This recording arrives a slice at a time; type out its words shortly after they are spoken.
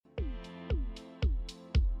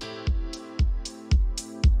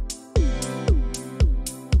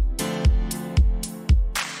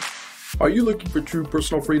Are you looking for true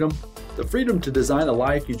personal freedom? The freedom to design a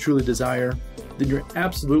life you truly desire? Then you're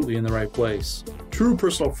absolutely in the right place. True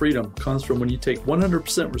personal freedom comes from when you take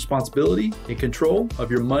 100% responsibility and control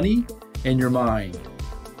of your money and your mind.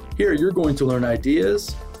 Here, you're going to learn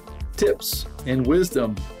ideas, tips, and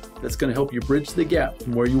wisdom that's going to help you bridge the gap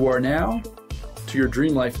from where you are now to your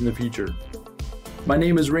dream life in the future. My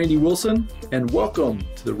name is Randy Wilson, and welcome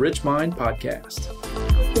to the Rich Mind Podcast.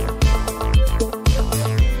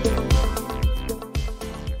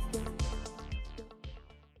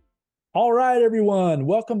 All right, everyone.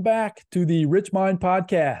 Welcome back to the Rich Mind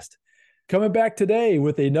Podcast. Coming back today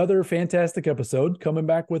with another fantastic episode, coming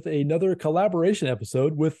back with another collaboration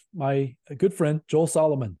episode with my good friend, Joel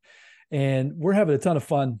Solomon. And we're having a ton of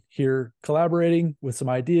fun here, collaborating with some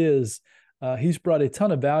ideas. He's brought a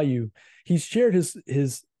ton of value. He's shared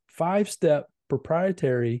his 5-step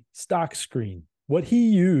proprietary stock screen, what he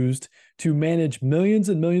used to manage millions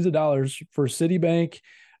and millions of dollars for Citibank,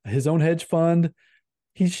 his own hedge fund.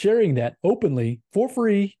 He's sharing that openly for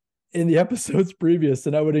free in the episodes previous.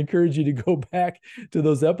 And I would encourage you to go back to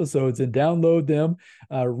those episodes and download them,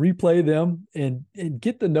 replay them, and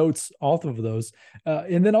get the notes off of those.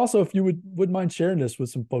 And then also, if you would mind sharing this with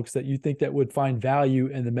some folks that you think that would find value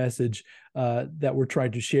in the message that we're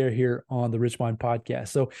trying to share here on the Rich Mind Podcast.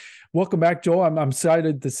 So welcome back, Joel. I'm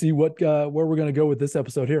excited to see where we're going to go with this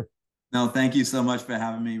episode here. No, thank you so much for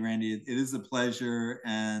having me, Randy. It is a pleasure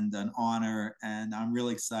and an honor, and I'm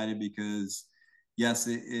really excited because, yes,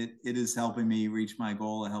 it is helping me reach my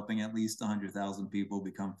goal of helping at least 100,000 people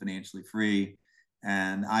become financially free,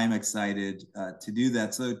 and I'm excited to do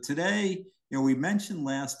that. So today, we mentioned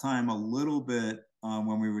last time a little bit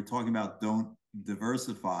when we were talking about don't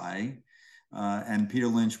diversify, and Peter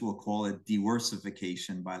Lynch will call it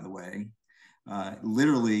diversification, by the way.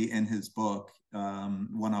 Literally in his book,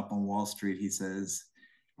 One Up on Wall Street, he says,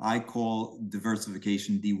 I call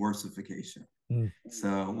diversification diversification. So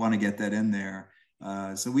I want to get that in there.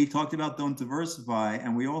 So we talked about don't diversify,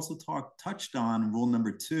 and we also touched on rule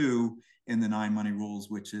number 2 in the 9 money rules,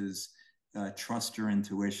 which is trust your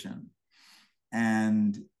intuition.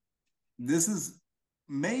 And this is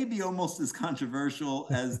maybe almost as controversial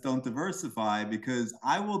as don't diversify, because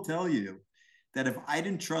I will tell you that if I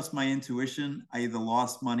didn't trust my intuition, I either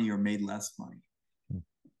lost money or made less money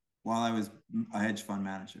while I was a hedge fund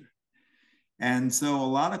manager. And so a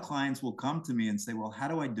lot of clients will come to me and say, well, how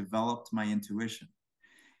do I develop my intuition?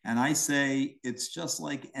 And I say, it's just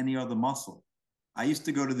like any other muscle. I used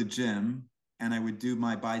to go to the gym and I would do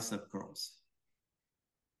my bicep curls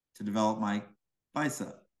to develop my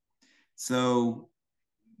bicep. So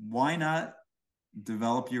why not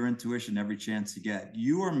develop your intuition every chance you get?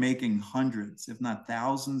 You are making hundreds, if not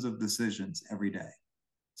thousands, of decisions every day.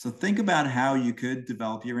 So think about how you could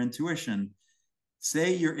develop your intuition.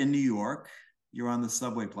 Say you're in New York, you're on the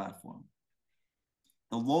subway platform.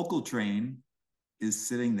 The local train is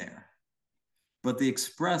sitting there, but the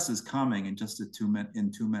express is coming in just in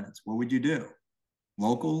 2 minutes. What would you do?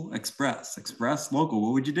 Local, express, local.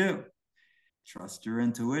 What would you do? Trust your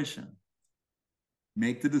intuition.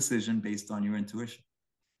 Make the decision based on your intuition.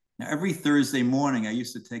 Now, every Thursday morning, I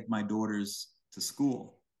used to take my daughters to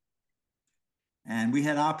school. And we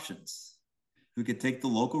had options. We could take the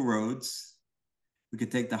local roads, we could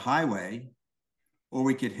take the highway, or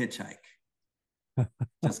we could hitchhike.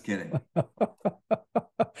 Just kidding.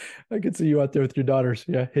 I could see you out there with your daughters,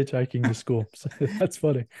 hitchhiking to school. That's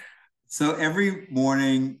funny. So every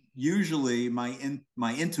morning, usually my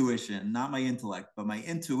intuition, not my intellect, but my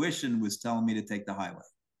intuition was telling me to take the highway.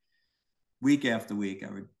 Week after week,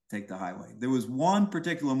 I would take the highway. There was one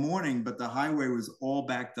particular morning, but the highway was all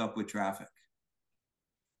backed up with traffic.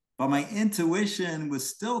 But my intuition was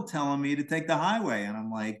still telling me to take the highway. And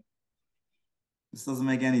I'm like, this doesn't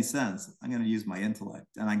make any sense. I'm going to use my intellect.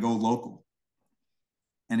 And I go local.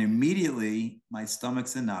 And immediately my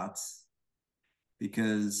stomach's in knots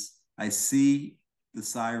because I see the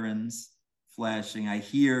sirens flashing. I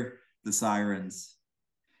hear the sirens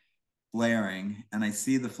blaring, and I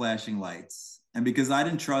see the flashing lights. And because I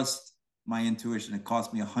didn't trust my intuition, it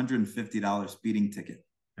cost me a $150 speeding ticket.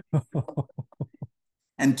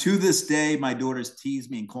 And to this day, my daughters tease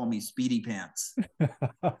me and call me Speedy Pants.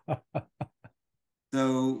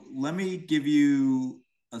 So let me give you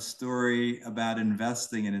a story about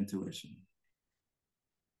investing in intuition.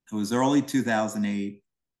 It was early 2008.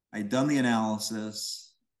 I'd done the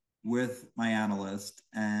analysis with my analyst,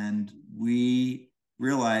 and we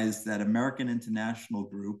realized that American International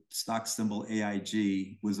Group, stock symbol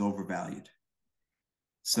AIG, was overvalued.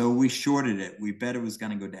 So we shorted it. We bet it was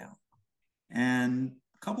going to go down. And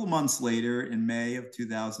a couple of months later, in May of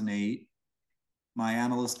 2008, my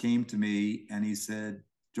analyst came to me and he said,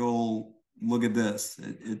 Joel, look at this.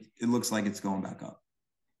 It looks like it's going back up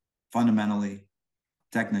fundamentally,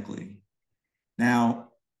 technically. Now,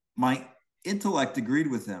 my intellect agreed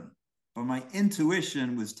with him, but my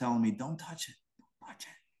intuition was telling me, don't touch it. Don't touch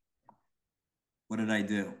it. What did I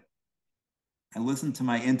do? I listened to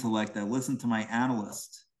my intellect. I listened to my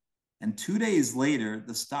analyst. And 2 days later,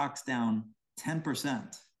 the stock's down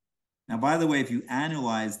 10%. Now, by the way, if you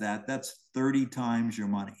annualize that, that's 30 times your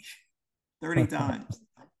money, 30 times.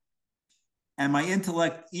 And my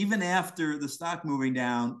intellect, even after the stock moving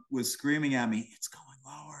down, was screaming at me, it's going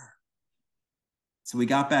lower. So we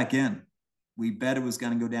got back in. We bet it was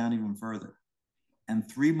going to go down even further. And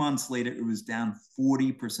 3 months later, it was down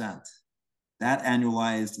 40%. That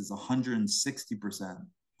annualized is 160%,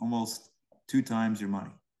 almost 2 times your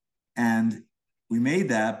money. And we made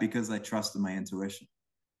that because I trusted my intuition.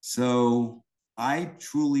 So I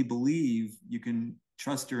truly believe you can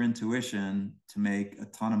trust your intuition to make a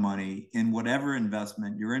ton of money in whatever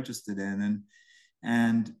investment you're interested in.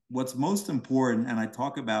 And what's most important, and I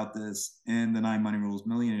talk about this in the 9 Money Rules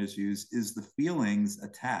Millionaires Use, is the feelings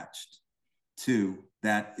attached to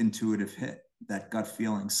that intuitive hit, that gut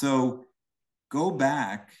feeling. So go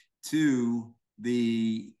back to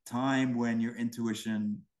the time when your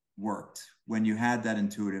intuition worked, when you had that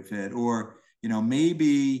intuitive hit, or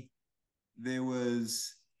maybe there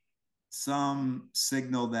was some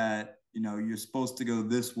signal that you're supposed to go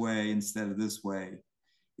this way instead of this way,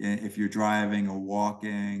 if you're driving or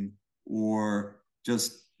walking, or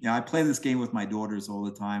just I play this game with my daughters all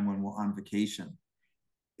the time when we're on vacation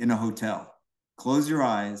in a hotel. Close your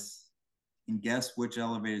eyes and guess which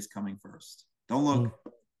elevator is coming first. Don't look,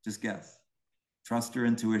 just guess. Trust your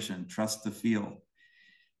intuition, trust the feel.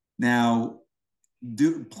 Now,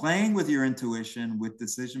 playing with your intuition with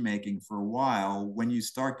decision making for a while, when you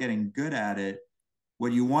start getting good at it,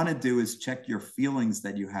 what you want to do is check your feelings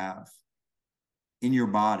that you have in your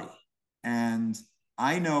body. And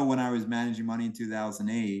I know when I was managing money in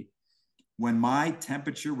 2008, when my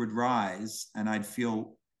temperature would rise and I'd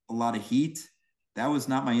feel a lot of heat, that was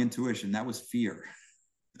not my intuition, that was fear.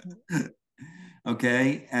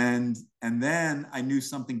 Okay. And then I knew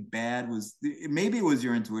something bad was, maybe it was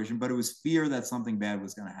your intuition, but it was fear that something bad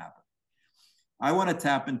was going to happen. I want to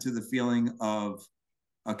tap into the feeling of,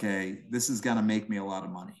 okay, this is going to make me a lot of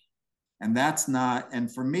money. And that's not,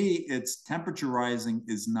 and for me, it's temperature rising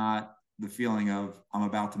is not the feeling of I'm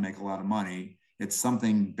about to make a lot of money. It's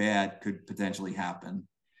something bad could potentially happen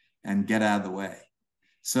and get out of the way.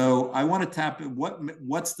 So I want to tap in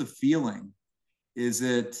what's the feeling? Is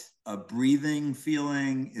it a breathing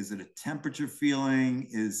feeling? Is it a temperature feeling?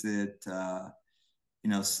 Is it,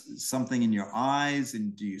 something in your eyes?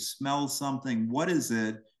 And do you smell something? What is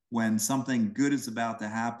it when something good is about to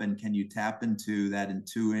happen? Can you tap into that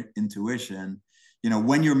intuition?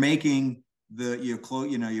 When you're making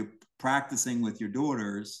you're practicing with your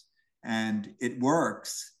daughters and it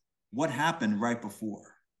works, what happened right before?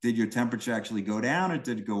 Did your temperature actually go down or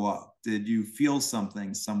did it go up? Did you feel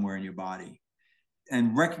something somewhere in your body?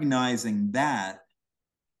 And recognizing that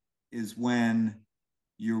is when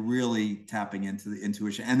you're really tapping into the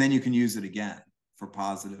intuition. And then you can use it again for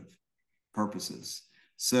positive purposes.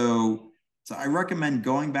 So I recommend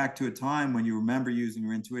going back to a time when you remember using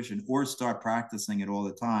your intuition, or start practicing it all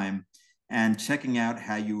the time and checking out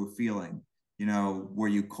how you were feeling. Were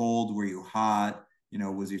you cold? Were you hot?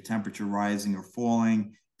 Was your temperature rising or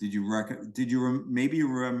falling? Did you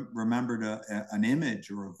remembered an image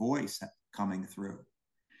or a voice coming through,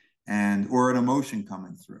 or an emotion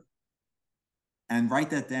coming through, and write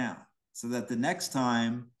that down so that the next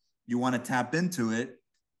time you want to tap into it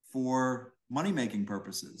for money-making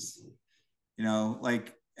purposes.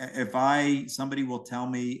 Like if somebody will tell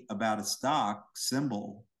me about a stock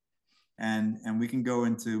symbol, and we can go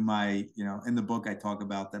into my, in the book I talk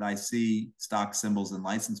about that I see stock symbols and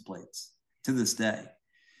license plates to this day.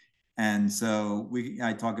 And so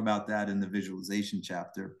I talk about that in the visualization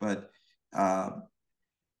chapter. But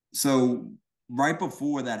so right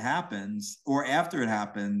before that happens or after it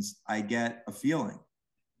happens, I get a feeling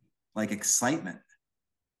like excitement.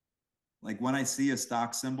 Like when I see a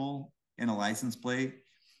stock symbol in a license plate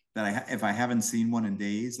that if I haven't seen one in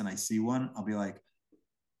days and I see one, I'll be like,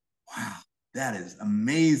 wow, that is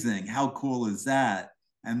amazing. How cool is that?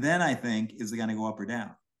 And then I think, is it going to go up or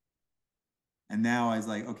down? And now I was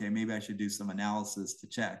like, okay, maybe I should do some analysis to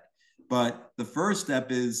check. But the first step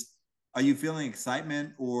is, are you feeling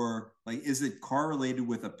excitement, or like, is it correlated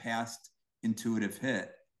with a past intuitive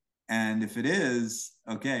hit? And if it is,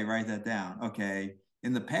 okay, write that down. Okay,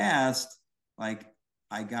 in the past, like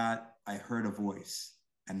I heard a voice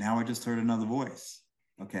and now I just heard another voice.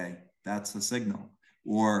 Okay, that's a signal.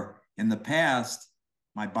 Or in the past,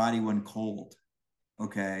 my body went cold.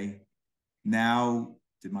 Okay, now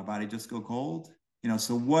did my body just go cold?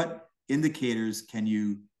 So what indicators can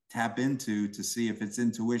you tap into to see if it's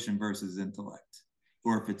intuition versus intellect,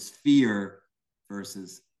 or if it's fear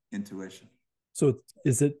versus intuition? So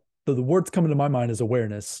is it the words coming to my mind is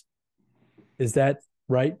awareness? Is that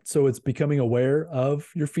right? So it's becoming aware of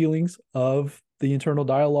your feelings, of the internal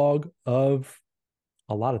dialogue, of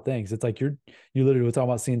a lot of things. It's like you literally were talking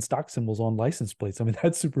about seeing stock symbols on license plates. I mean,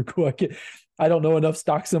 that's super cool. I don't know enough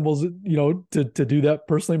stock symbols, to do that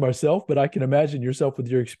personally myself, but I can imagine yourself with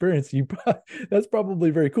your experience. That's probably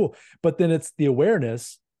very cool. But then it's the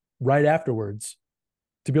awareness right afterwards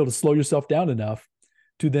to be able to slow yourself down enough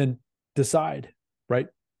to then decide, right?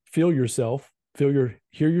 Feel yourself, hear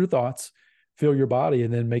your thoughts, feel your body,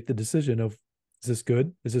 and then make the decision of, is this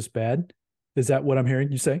good? Is this bad? Is that what I'm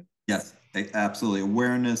hearing you say? Yes, absolutely.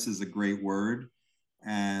 Awareness is a great word,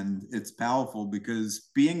 and it's powerful because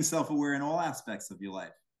being self-aware in all aspects of your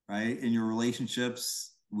life, right? In your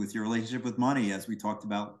relationships, with your relationship with money, as we talked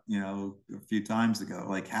about, a few times ago,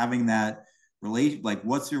 like having that like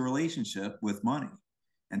what's your relationship with money,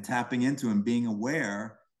 and tapping into and being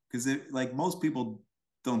aware, because like most people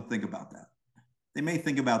don't think about that. They may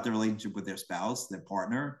think about their relationship with their spouse, their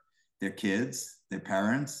partner, their kids, their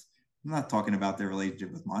parents. I'm not talking about their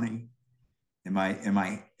relationship with money.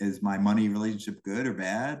 Is my money relationship good or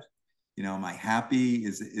bad? Am I happy?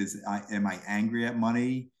 Am I angry at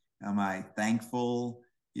money? Am I thankful?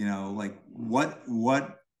 Like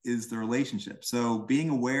what is the relationship? So being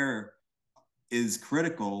aware is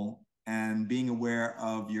critical, and being aware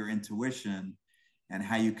of your intuition and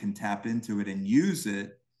how you can tap into it and use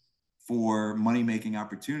it for money-making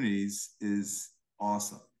opportunities is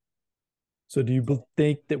awesome. So do you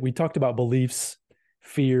think that we talked about beliefs,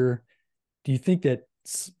 fear? Do you think that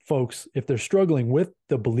folks, if they're struggling with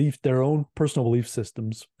their own personal belief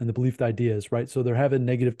systems and the belief ideas, right? So they're having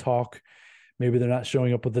negative talk, maybe they're not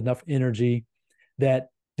showing up with enough energy, that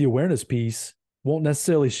the awareness piece won't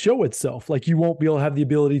necessarily show itself. Like you won't be able to have the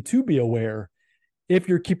ability to be aware if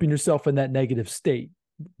you're keeping yourself in that negative state.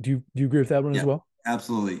 Do you agree with that one as well?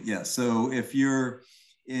 Absolutely. Yeah. So if you're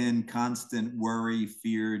in constant worry,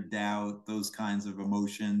 fear, doubt, those kinds of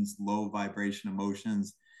emotions, low vibration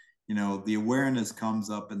emotions, the awareness comes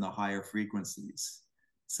up in the higher frequencies.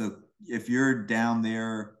 So if you're down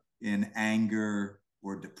there in anger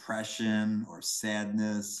or depression or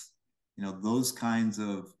sadness, those kinds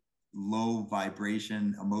of low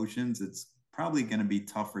vibration emotions, it's probably going to be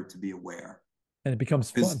tougher to be aware. And it becomes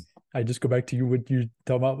fun. I just go back to what you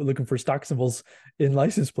talk about, looking for stock symbols in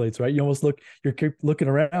license plates, right? You almost you're looking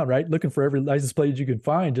around, right? Looking for every license plate you can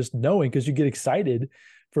find, just knowing, because you get excited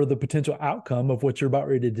for the potential outcome of what you're about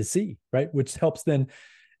ready to see, right? Which helps then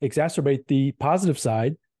exacerbate the positive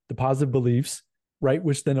side, the positive beliefs, right?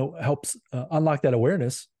 Which then helps unlock that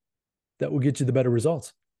awareness that will get you the better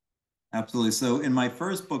results. Absolutely. So in my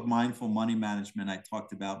first book, Mindful Money Management, I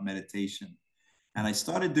talked about meditation. And I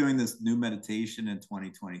started doing this new meditation in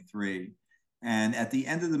 2023. And at the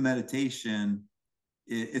end of the meditation,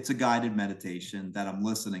 it's a guided meditation that I'm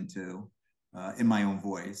listening to in my own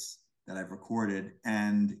voice that I've recorded.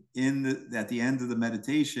 And at the end of the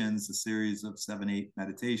meditations, a series of 7-8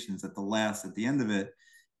 meditations, at the end of it,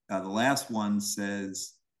 the last one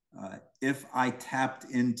says, if I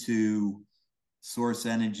tapped into source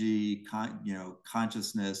energy,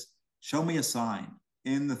 consciousness, show me a sign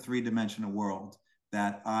in the 3-dimensional world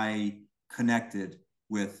that I connected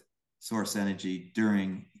with source energy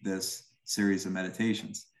during this series of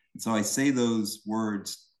meditations. And so I say those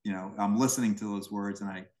words, I'm listening to those words and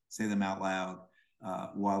I say them out loud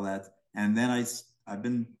and then I've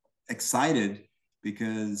been excited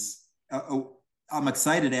because I'm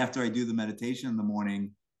excited after I do the meditation in the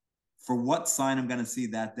morning for what sign I'm going to see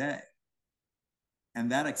that day. And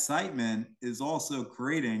that excitement is also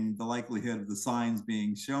creating the likelihood of the signs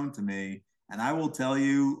being shown to me. And I will tell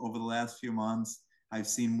you, over the last few months, I've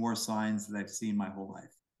seen more signs than I've seen my whole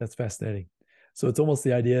life. That's fascinating. So it's almost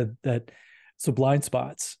the idea that, so blind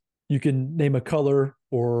spots, you can name a color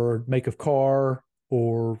or make a car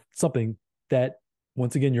or something that,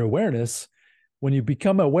 once again, your awareness, when you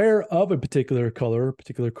become aware of a particular color,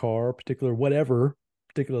 particular car, particular whatever,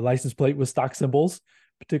 particular license plate with stock symbols,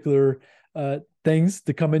 particular things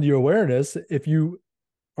to come into your awareness, if you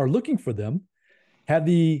are looking for them,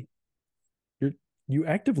 you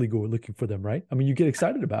actively go looking for them, right? I mean, you get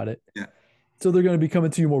excited about it. Yeah. So they're going to be coming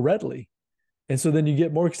to you more readily. And so then you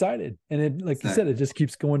get more excited. And it, like you said, it just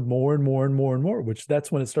keeps going more and more and more and more, which that's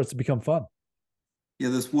when it starts to become fun. Yeah,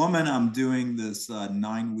 this woman I'm doing this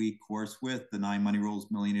 9-week course with, the 9 Money Rules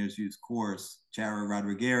Millionaires Use course, Chara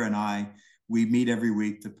Rodriguez and I, we meet every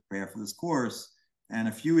week to prepare for this course. And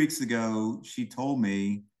a few weeks ago, she told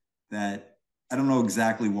me that I don't know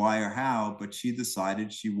exactly why or how, but she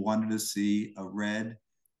decided she wanted to see a red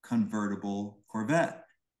convertible Corvette.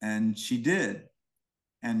 And she did.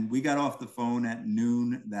 And we got off the phone at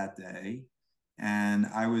noon that day. And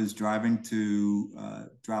I was driving to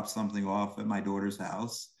drop something off at my daughter's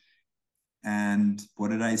house. And what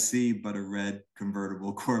did I see but a red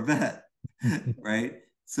convertible Corvette? Right.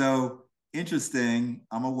 So interesting.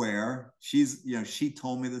 I'm aware. She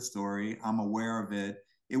told me the story. I'm aware of it.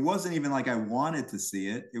 It wasn't even like I wanted to see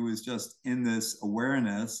it. It was just in this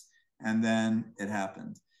awareness. And then it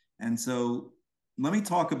happened. And so let me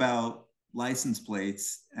talk about license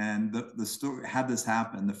plates and the story, how this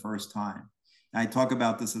happened the first time. I talk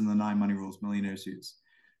about this in the 9 Money Rules Millionaires Use.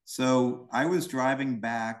 So I was driving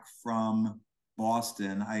back from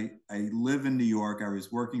Boston. I live in New York. I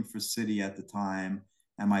was working for Citi at the time,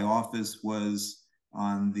 and my office was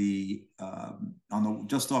on the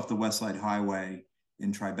just off the West Side Highway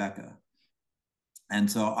in Tribeca. And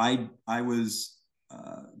so I was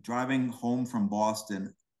driving home from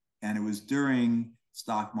Boston, and it was during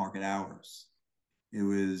stock market hours. It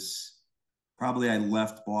was probably I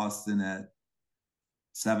left Boston at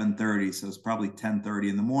 7:30, so it's probably 10:30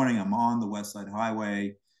 in the morning. I'm on the West Side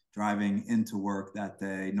Highway driving into work that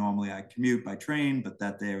day. Normally I commute by train, but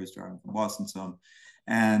that day I was driving from Boston.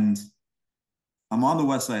 And I'm on the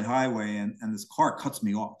West Side Highway, and this car cuts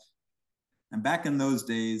me off. And back in those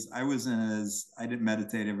days, I didn't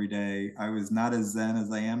meditate every day. I was not as zen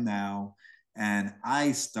as I am now. And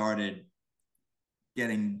I started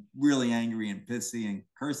getting really angry and pissy and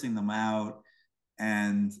cursing them out.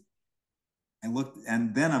 And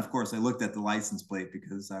then of course I looked at the license plate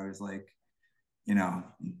because I was like,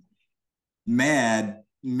 mad,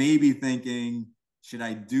 maybe thinking, should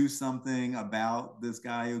I do something about this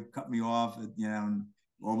guy who cut me off, and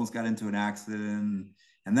almost got into an accident.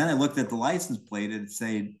 And then I looked at the license plate. It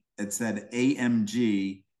said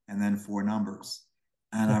AMG and then 4 numbers.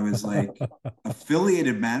 And I was like,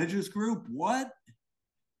 Affiliated Managers Group? What?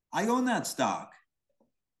 I own that stock.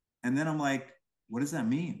 And then I'm like, what does that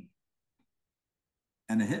mean?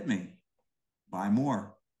 And it hit me. Buy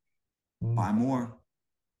more, buy more,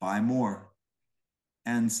 buy more.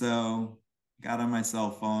 And so got on my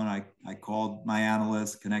cell phone. I called my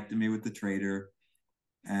analyst, connected me with the trader,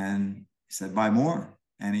 and he said, buy more.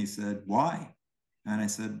 And he said, why? And I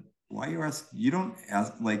said, why you ask? You don't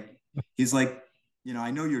ask. Like, he's like,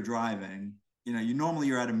 I know you're driving.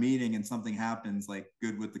 You're at a meeting and something happens, like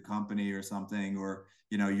good with the company or something, or,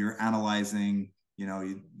 you're analyzing,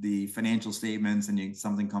 the financial statements, and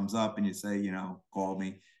something comes up and you say, call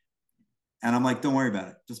me. And I'm like, don't worry about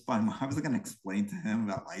it. Just buy more. I was going to explain to him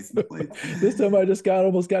about license plates. This time I just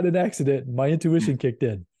almost got an accident. My intuition kicked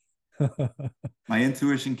in. My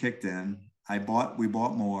intuition kicked in. We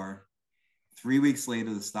bought more. 3 weeks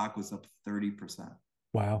later, the stock was up 30%.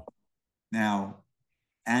 Wow. Now,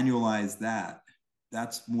 annualize that.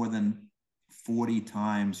 That's more than 40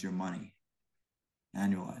 times your money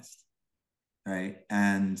annualized, right?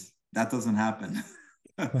 And that doesn't happen.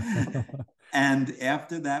 And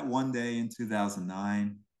after that one day in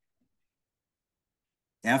 2009,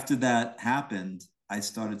 after that happened, I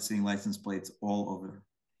started seeing license plates all over.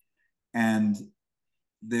 And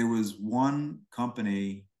there was one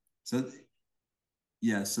company. So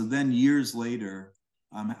then years later,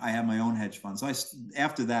 I have my own hedge fund. So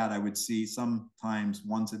after that, I would see sometimes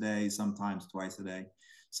once a day, sometimes twice a day.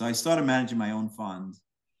 So I started managing my own fund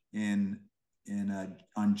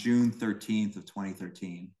on June 13th of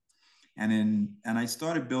 2013. And I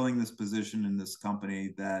started building this position in this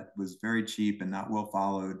company that was very cheap and not well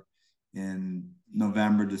followed in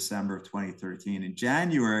November, December of 2013. In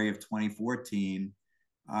January of 2014,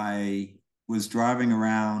 I was driving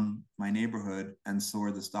around my neighborhood and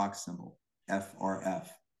saw the stock symbol, FRF.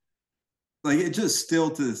 Like, it just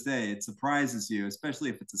still to this day, it surprises you, especially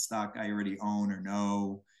if it's a stock I already own or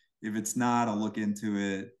know. If it's not, I'll look into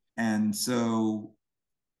it. And so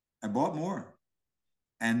I bought more.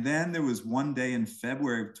 And then there was one day in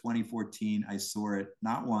February of 2014, I saw it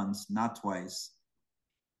not once, not twice,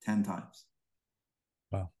 10 times.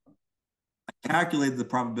 Wow. I calculated the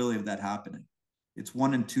probability of that happening. It's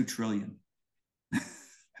 1 in 2 trillion.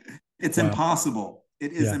 It's impossible.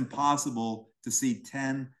 It is impossible to see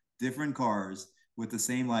 10 different cars with the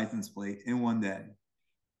same license plate in one day.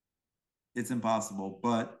 It's impossible,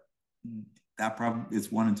 but that probably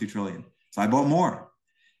is 1 in 2 trillion. So I bought more.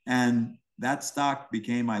 And that stock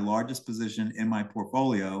became my largest position in my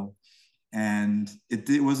portfolio. And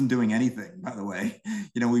it wasn't doing anything, by the way.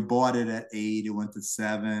 We bought it at 8, it went to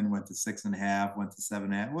 7, went to 6.5, went to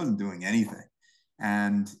 7.5. It wasn't doing anything.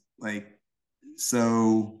 And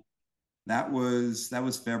so that was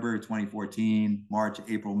February 2014, March,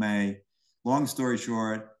 April, May. Long story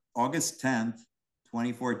short, August 10th,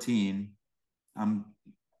 2014, I'm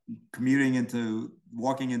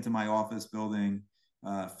walking into my office building,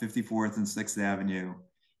 54th and 6th Avenue,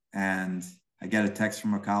 and I get a text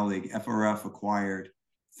from a colleague, FRF acquired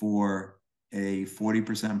for a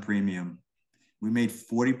 40% premium. We made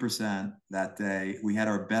 40% that day. We had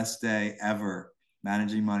our best day ever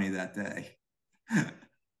managing money that day.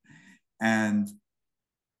 And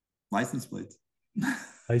license plates.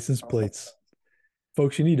 License plates.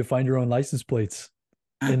 Folks, you need to find your own license plates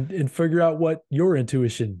and figure out what your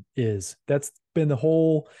intuition is. That's been the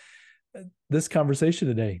whole this conversation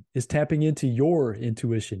today, is tapping into your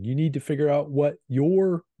intuition. You need to figure out what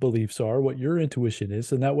your beliefs are, what your intuition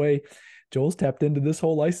is. And that way, Joel's tapped into this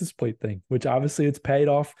whole license plate thing, which obviously it's paid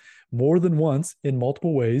off more than once in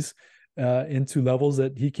multiple ways, into levels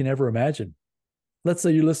that he can ever imagine. Let's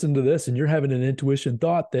say you're listening to this and you're having an intuition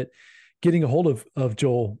thought that getting a hold of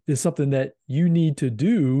Joel is something that you need to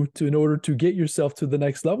do in order to get yourself to the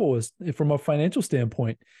next level from a financial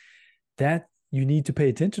standpoint. That you need to pay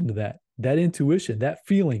attention to that intuition, that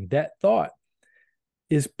feeling, that thought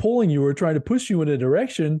is pulling you or trying to push you in a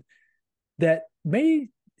direction that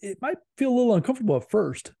it might feel a little uncomfortable at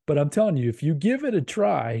first, but I'm telling you, if you give it a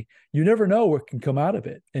try, you never know what can come out of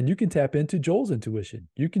it. And you can tap into Joel's intuition.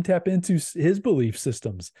 You can tap into his belief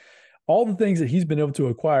systems, all the things that he's been able to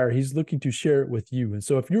acquire. He's looking to share it with you. And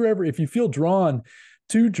so if you feel drawn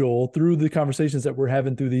to Joel through the conversations that we're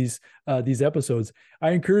having through these episodes,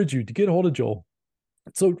 I encourage you to get a hold of Joel.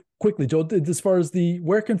 So quickly, Joel, as far as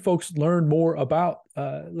where can folks learn more about,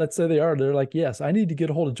 let's say they're like, yes, I need to get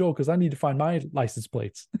a hold of Joel because I need to find my license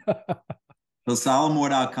plates. So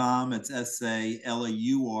Salamour.com, it's SALAURMOR.com,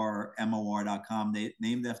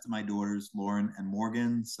 named after my daughters, Lauren and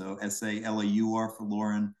Morgan. So SALAUR for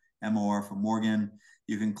Lauren, MOR for Morgan.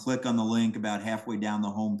 You can click on the link about halfway down the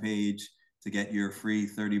homepage to get your free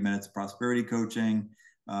 30 minutes prosperity coaching.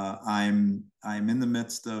 I'm in the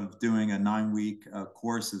midst of doing a 9-week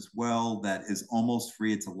course as well that is almost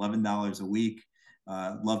free. It's $11 a week.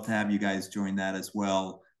 Love to have you guys join that as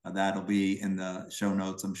well. That'll be in the show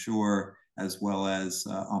notes, I'm sure, as well as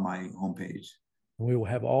on my homepage. We will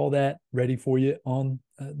have all that ready for you on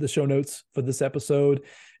the show notes for this episode.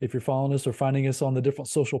 If you're following us or finding us on the different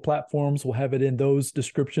social platforms, we'll have it in those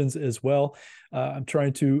descriptions as well. I'm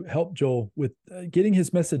trying to help Joel with getting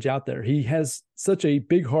his message out there. He has such a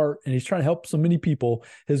big heart and he's trying to help so many people.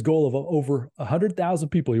 His goal of over 100,000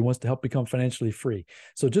 people he wants to help become financially free.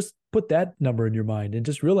 So just put that number in your mind and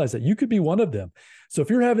just realize that you could be one of them. So if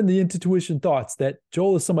you're having the intuition thoughts that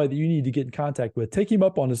Joel is somebody that you need to get in contact with, take him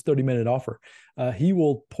up on his 30-minute offer. He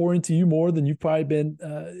will pour into you more than you've probably been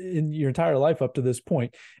in your entire life up to this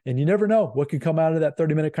point. And you never know what could come out of that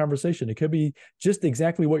 30-minute conversation. It could be just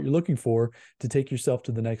exactly what you're looking for to take yourself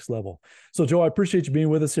to the next level. So Joel, I appreciate you being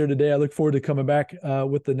with us here today. I look forward to coming back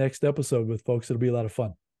with the next episode with folks. It'll be a lot of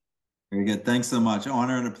fun. Very good. Thanks so much.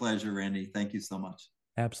 Honor and a pleasure, Randy. Thank you so much.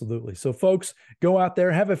 Absolutely. So folks, go out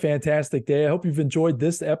there, have a fantastic day. I hope you've enjoyed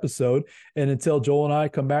this episode. And until Joel and I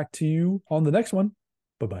come back to you on the next one,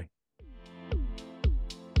 bye-bye.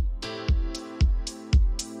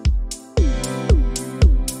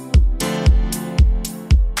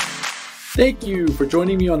 Thank you for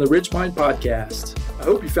joining me on the Rich Mind Podcast. I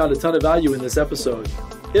hope you found a ton of value in this episode.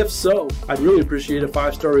 If so, I'd really appreciate a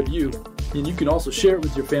 5-star review, and you can also share it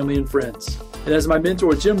with your family and friends. And as my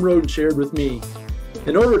mentor Jim Rohn shared with me,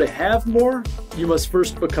 in order to have more, you must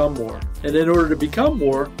first become more. And in order to become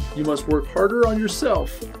more, you must work harder on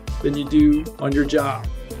yourself than you do on your job.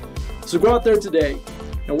 So go out there today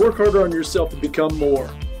and work harder on yourself to become more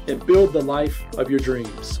and build the life of your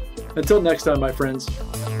dreams. Until next time, my friends.